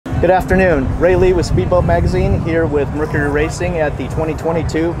Good afternoon. Ray Lee with Speedboat Magazine here with Mercury Racing at the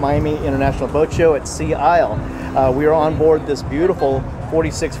 2022 Miami International Boat Show at Sea Isle. We are on board this beautiful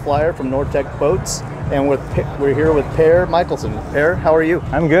 46 flyer from Nortec Boats, and we're here with Per Michelsen. Per, how are you?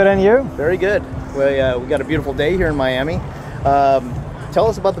 I'm good, and you? Very good. We got a beautiful day here in Miami. Tell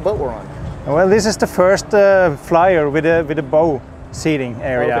us about the boat we're on. Well, this is the first flyer with a bow seating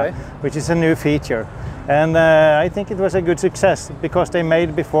area, which is a new feature. And I think it was a good success because they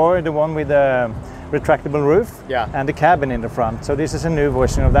made before the one with the retractable roof and the cabin in the front. So this is a new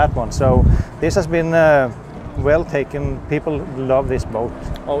version of that one. So this has been well taken. People love this boat.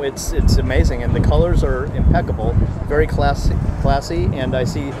 Oh, it's amazing, and the colors are impeccable, very classy. And I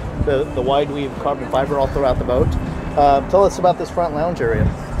see the wide weave carbon fiber all throughout the boat. Tell us about this front lounge area.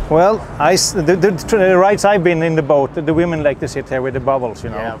 Well, the rides I've been in the boat, the women like to sit here with the bubbles, you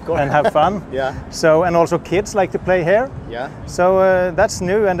know, and have fun. So, and also kids like to play here. So that's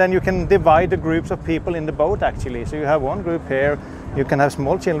new, and then you can divide the groups of people in the boat actually. So you have one group here. You can have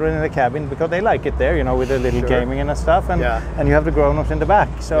small children in the cabin because they like it there, you know, with the little gaming and stuff, and you have the grown-ups in the back.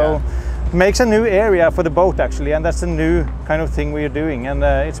 So makes a new area for the boat actually, and that's a new kind of thing we're doing, and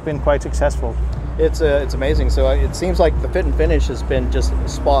it's been quite successful. It's amazing. So it seems like the fit and finish has been just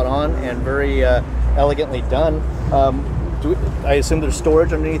spot on and very elegantly done. I assume there's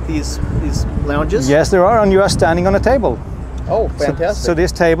storage underneath these lounges? Yes, there are, and you are standing on a table. Oh, fantastic. So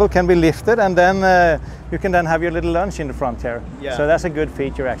this table can be lifted, and then you can then have your little lunch in the front here. So that's a good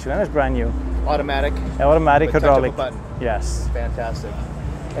feature actually, and it's brand new. Automatic? Automatic hydraulic. Touch of a button. Yes. Fantastic.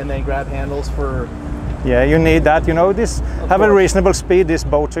 And then grab handles for... Yeah, you need that. You know, this have a reasonable speed, this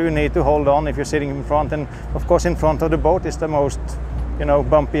boat, so you need to hold on if you're sitting in front. And of course, in front of the boat is the most, you know,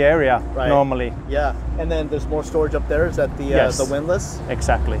 bumpy area normally. Yeah, and then there's more storage up there. Is that the windlass?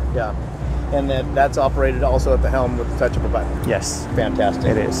 Exactly. Yeah, and then that's operated also at the helm with the touch of a button. Yes,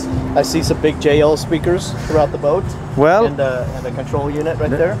 fantastic. It is. I see some big JL speakers throughout the boat. Well, and a control unit right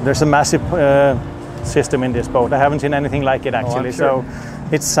there. There's a massive system in this boat. I haven't seen anything like it actually. I'm sure. So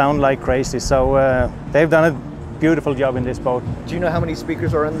it sounds like crazy. So they've done a beautiful job in this boat. Do you know how many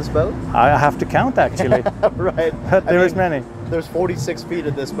speakers are in this boat? I have to count actually. Right. But there's many. There's 46 feet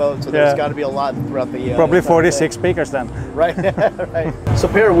of this boat, so there's got to be a lot throughout the... Probably 46 speakers then. Right, right. So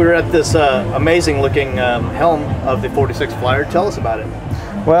Per, we're at this amazing looking helm of the 46 flyer. Tell us about it.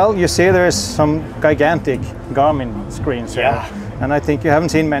 Well, you see there's some gigantic Garmin screens here. And I think you haven't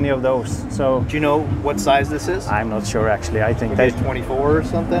seen many of those. So do you know what size this is? I'm not sure actually. I think maybe 24 or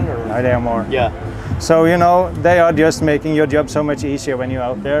something, or no, they are more. Yeah. So you know, they are just making your job so much easier when you're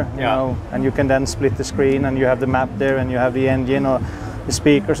out there. You know, and you can then split the screen, and you have the map there, and you have the engine or the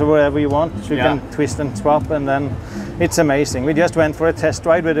speakers or whatever you want. So you can twist and swap, and then it's amazing. We just went for a test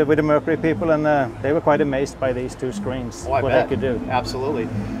ride with the Mercury people, and they were quite amazed by these two screens, what they could do. Absolutely.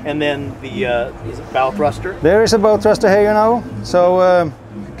 And then the bow thruster? There is a bow thruster here, you know. So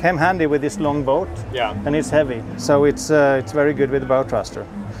came handy with this long boat. Yeah. And it's heavy, so it's very good with the bow thruster.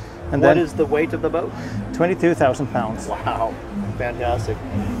 And what is the weight of the boat? 22,000 pounds. Wow, fantastic.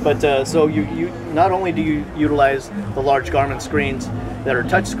 But so you not only do you utilize the large Garmin screens that are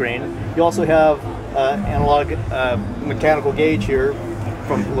touchscreen, you also have analog mechanical gauge here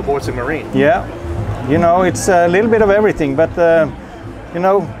from Laborsi Marine. Yeah, you know, it's a little bit of everything, but you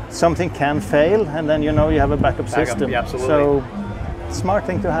know, something can fail, and then you know you have a backup system. Yeah, absolutely. So, smart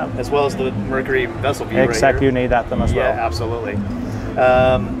thing to have. As well as the Mercury vessel view. Exactly, you need that one as well. Yeah, absolutely.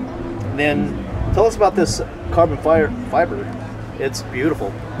 Then tell us about this carbon fiber. It's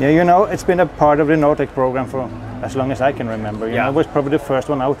beautiful. Yeah, you know, it's been a part of the Nortec program for as long as I can remember. You know, it was probably the first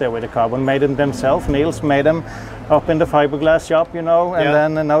one out there with the carbon. Made them themselves. Niels made them up in the fiberglass shop, you know,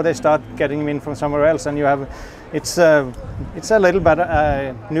 and then now they start getting them in from somewhere else. And you have, it's a little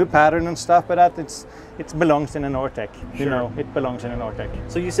better new pattern and stuff, but it belongs in a Nortec. You know, it belongs in a Nortec.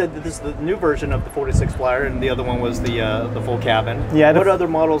 So you said that this is the new version of the 46 flyer, and the other one was the full cabin. Yeah. What other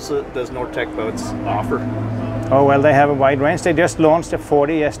models does Nortec boats offer? Oh well, they have a wide range. They just launched a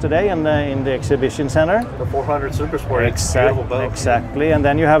 40 yesterday in the exhibition center. The 400 Super Sport. Beautiful boat. Exactly, and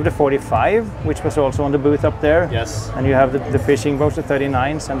then you have the 45, which was also on the booth up there. Yes. And you have the fishing boats, the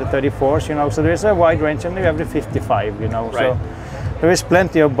 39s and the 34s. You know, so there is a wide range, and you have the 55. You know, so there is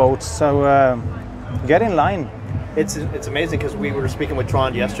plenty of boats. So get in line. It's amazing because we were speaking with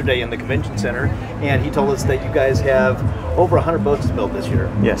Trond yesterday in the convention center, and he told us that you guys have over 100 boats built this year.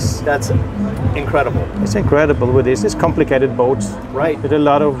 Yes. That's incredible. It's incredible with this. It's complicated boats. Right. With a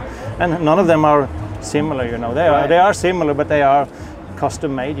lot of, and none of them are similar, you know. They are similar, but they are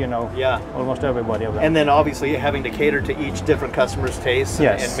custom made, you know. Yeah. Almost everybody of them. And then obviously having to cater to each different customer's tastes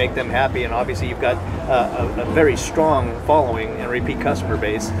and make them happy. And obviously you've got a very strong following and repeat customer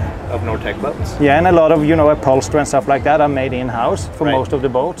base of Nortec boats. Yeah, and a lot of, you know, upholstery and stuff like that are made in-house for most of the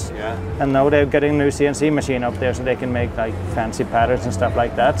boats. Yeah. And now they're getting a new CNC machine up there so they can make like fancy patterns and stuff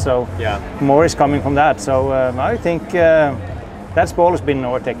like that. So more is coming from that. So I think that's always been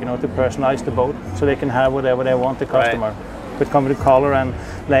Nortec, you know, to personalize the boat so they can have whatever they want the customer. With come with color and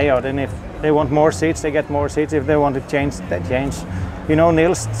layout, and if they want more seats, they get more seats. If they want to change, they change. You know,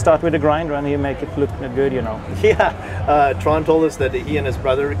 Niels start with a grinder and he make it look good, you know. Yeah, Tron told us that he and his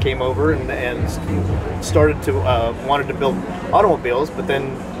brother came over and started to wanted to build automobiles, but then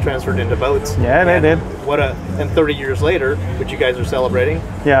transferred into boats. Yeah, they did. And 30 years later, which you guys are celebrating.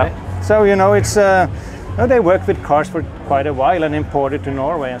 Yeah. Right? So you know, it's they worked with cars for quite a while and imported to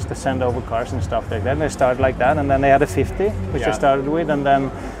Norway and to send over cars and stuff like that. And they started like that, and then they had a 50, which they started with, and then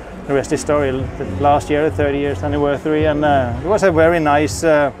the rest is story. Last year, 30 years anniversary, and it was a very nice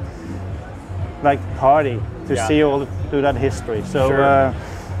like party to see all through that history. So a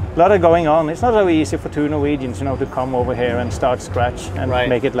lot of going on. It's not so easy for two Norwegians, you know, to come over here and start scratch and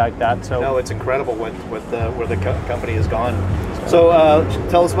make it like that. So no, it's incredible where the company has gone. So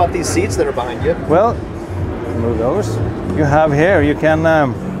tell us about these seats that are behind you. Well, move those. You have here. You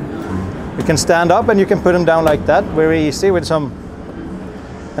can stand up and you can put them down like that, very easy with some,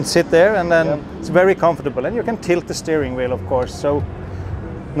 and sit there, and then it's very comfortable. And you can tilt the steering wheel, of course. So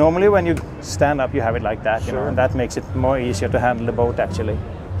normally when you stand up, you have it like that, you know, and that makes it more easier to handle the boat actually.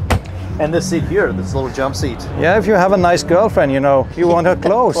 And this seat here, this little jump seat. Yeah, if you have a nice girlfriend, you know, you want her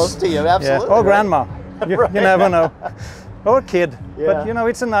close. Close to you, absolutely. Yeah. Or grandma, you never know. Or kid, but you know,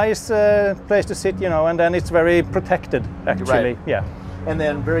 it's a nice place to sit, you know, and then it's very protected actually. Yeah. And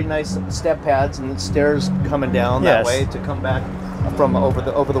then very nice step pads and stairs coming down that way to come back from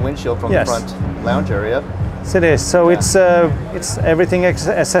over the windshield from the front lounge area. Yes, it is. So it's everything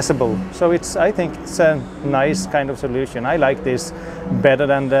accessible. So I think it's a nice kind of solution. I like this better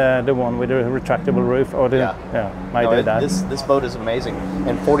than the one with the retractable roof or the This boat is amazing,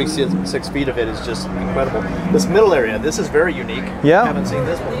 and 46 feet of it is just incredible. This middle area, this is very unique. Yeah, I haven't seen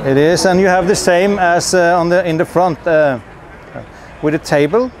this one. It is, and you have the same as in the front with a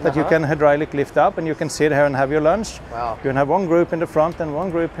table that you can hydraulic lift up, and you can sit here and have your lunch. Wow. You can have one group in the front and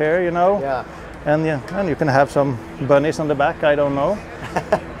one group here, you know. Yeah. And you can have some bunnies on the back. I don't know,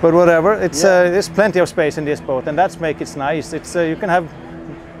 but whatever. It's there's plenty of space in this boat, and that's make it nice. It's you can have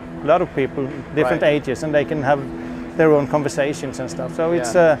a lot of people, different ages, and they can have their own conversations and stuff. So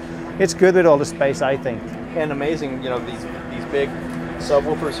it's good with all the space, I think. And amazing, you know, these big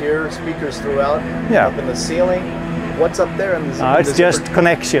subwoofers here, speakers throughout, up in the ceiling. What's up there? It's just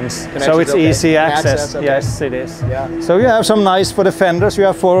connections, so it's easy access. Yes, it is. Yeah. So you have some nice for the fenders. You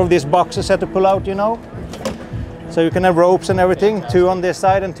have 4 of these boxes that to pull out, you know. So you can have ropes and everything, 2 on this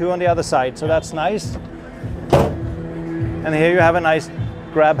side and 2 on the other side. So that's nice. And here you have a nice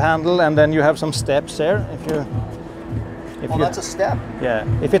grab handle, and then you have some steps there. That's a step. Yeah.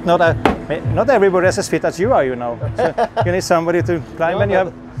 If it's not everybody is as fit as you are, you know. So you need somebody to climb, and you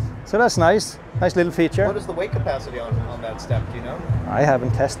have. So that's nice. Nice little feature. What is the weight capacity on that step, do you know? I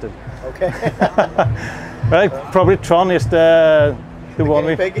haven't tested. Okay. Well, probably Tron is the one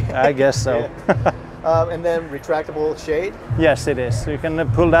we... I guess so. And then retractable shade? Yes, it is. So you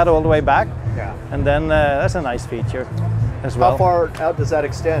can pull that all the way back. Yeah. And then that's a nice feature as well. How far out does that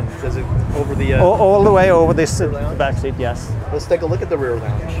extend? Does it over the... all the way over this back seat, yes. Let's take a look at the rear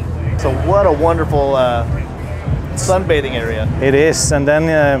lounge. So what a wonderful sunbathing area. It is, and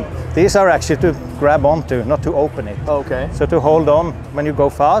then these are actually to grab onto, not to open it. Okay. So to hold on when you go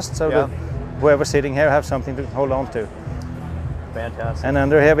fast, so that whoever's sitting here have something to hold on to. Fantastic. And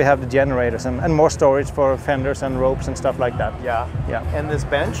under here we have the generators and more storage for fenders and ropes and stuff like that. Yeah. Yeah. And this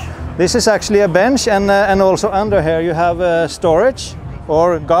bench? This is actually a bench, and also under here you have storage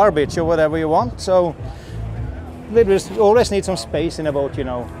or garbage or whatever you want. So you always need some space in a boat, you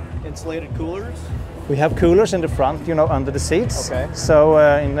know. Insulated coolers? We have coolers in the front, you know, under the seats. Okay. So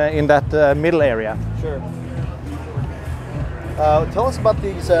in that middle area. Sure. Tell us about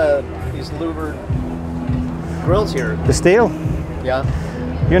these louvered grills here. The steel. Yeah.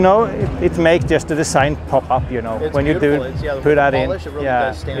 You know, it makes just the design pop up. You know, it's when beautiful. You do put that polish, in. It really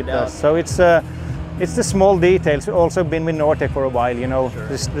does stand out. So it's the small details. We've also been with Nortec for a while. You know,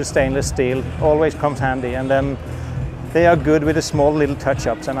 the stainless steel always comes handy, and then. They are good with the small little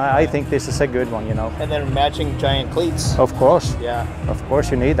touch-ups, and I think this is a good one, you know. And then matching giant cleats. Of course. Yeah. Of course,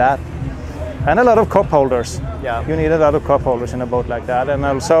 you need that. And a lot of cup holders. Yeah. You need a lot of cup holders in a boat like that. And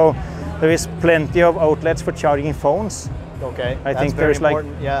also, there is plenty of outlets for charging phones. Okay. I think there's like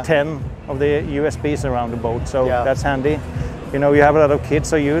 10 of the USBs around the boat, so that's handy. You know, you have a lot of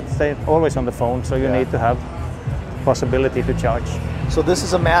kids or youth, they're always on the phone, so you need to have possibility to charge. So this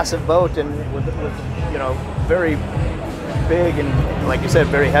is a massive boat, and with you know, very big and, like you said,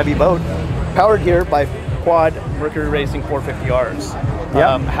 very heavy boat, powered here by quad Mercury Racing 450Rs.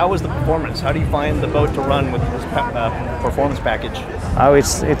 How was the performance? How do you find the boat to run with this performance package? Oh,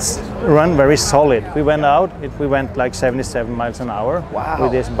 it's run very solid. We went out, we went like 77 miles an hour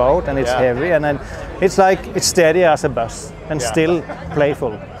with this boat, and it's heavy, and then it's like it's steady as a bus and still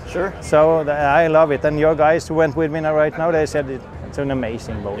playful. Sure. So I love it, and your guys who went with me right now, they said it's an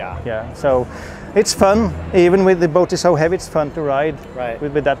amazing boat. Yeah. So it's fun, even with the boat is so heavy, it's fun to ride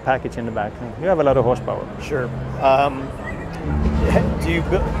with that package in the back. You have a lot of horsepower. Sure. Do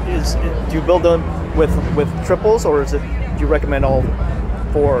you build them with triples, or do you recommend all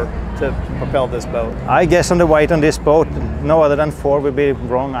 4 to propel this boat? I guess on the weight on this boat, no other than 4 would be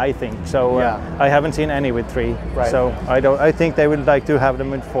wrong, I think. So I haven't seen any with 3. So I think they would like to have them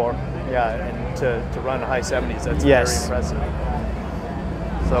with 4. Yeah, and to run high 70s, that's very impressive.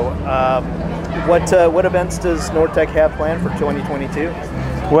 So what events does Nortec have planned for 2022?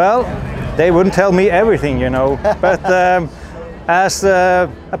 Well, they wouldn't tell me everything, you know, but as a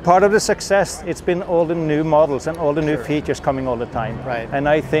part of the success, it's been all the new models and all the new features coming all the time. And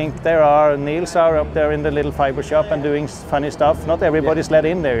I think Niels are up there in the little fiber shop and doing funny stuff. Not everybody's let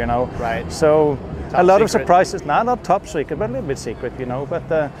in there, you know. So a lot of surprises. Not top secret, but a little bit secret, you know.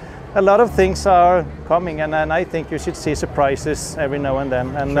 But a lot of things are coming, and I think you should see surprises every now and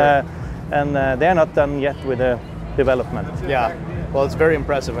then. And they're not done yet with the development. Yeah. Well, it's very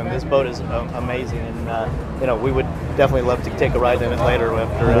impressive, and this boat is amazing, and you know, we would definitely love to take a ride in it later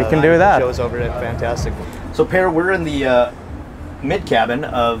after we can do that. The show's over. It's fantastic. So, Per, we're in the mid cabin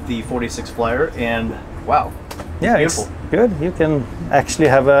of the 46 Flyer, and wow, beautiful. It's good. You can actually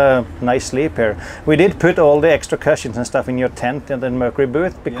have a nice sleep here. We did put all the extra cushions and stuff in your tent and the Mercury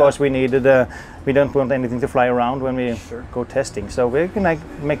booth because we needed. We don't want anything to fly around when we go testing, so we can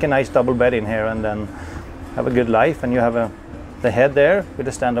make a nice double bed in here and then have a good life, and you have the head there with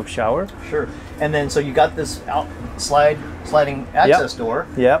a stand-up shower. Sure. And then so you got this sliding access door.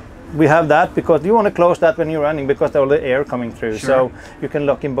 Yeah. We have that because you want to close that when you're running because all the air coming through. So you can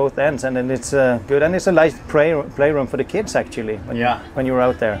lock in both ends, and then it's good. And it's a nice playroom for the kids actually. When you're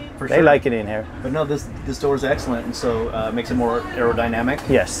out there, they like it in here. But no, this door is excellent, and so makes it more aerodynamic.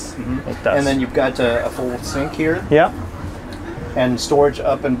 Yes, it does. And then you've got a full sink here. Yeah. And storage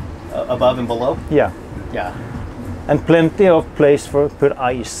up and above and below. Yeah. Yeah. And plenty of place for put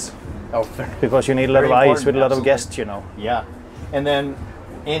ice. Oh, because you need a lot of ice with a lot of guests, you know. Yeah. And then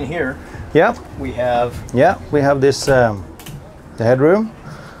in here, we have this the headroom,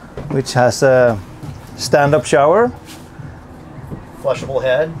 which has a stand-up shower, flushable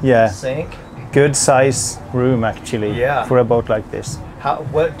head, sink. Good size room actually for a boat like this.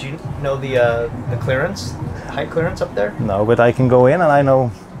 What do you know the clearance, height clearance up there? No, but I can go in and I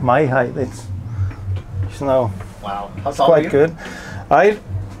know my height. It's wow, it's quite good.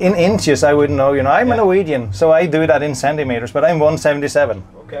 In inches, I wouldn't know. You know, I'm a Norwegian, so I do that in centimeters. But I'm 177.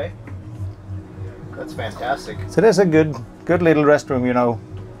 Okay, that's fantastic. So there's a good little restroom, you know,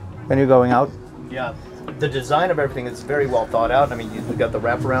 when you're going out. Yeah, the design of everything is very well thought out. I mean, you've got the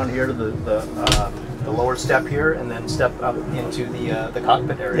wraparound here to the lower step here, and then step up into the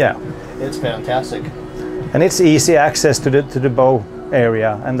cockpit area. Yeah, it's fantastic. And it's easy access to the bow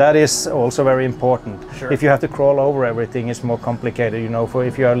area, and that is also very important. If you have to crawl over everything, it's more complicated, you know. For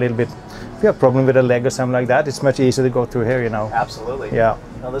if you are if you have a problem with a leg or something like that, it's much easier to go through here, you know. Absolutely. Yeah.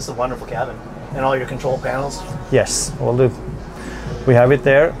 No, this is a wonderful cabin, and all your control panels. Yes, we have it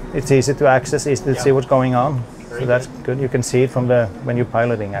there. It's easy to access, easy to see what's going on. So that's good. You can see it from when you're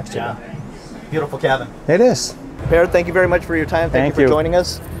piloting, actually. Yeah. Beautiful cabin. It is. Per, thank you very much for your time. Thank you for joining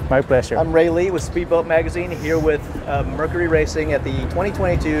us. My pleasure. I'm Ray Lee with Speedboat Magazine, here with Mercury Racing at the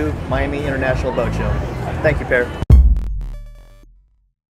 2022 Miami International Boat Show. Thank you, Per.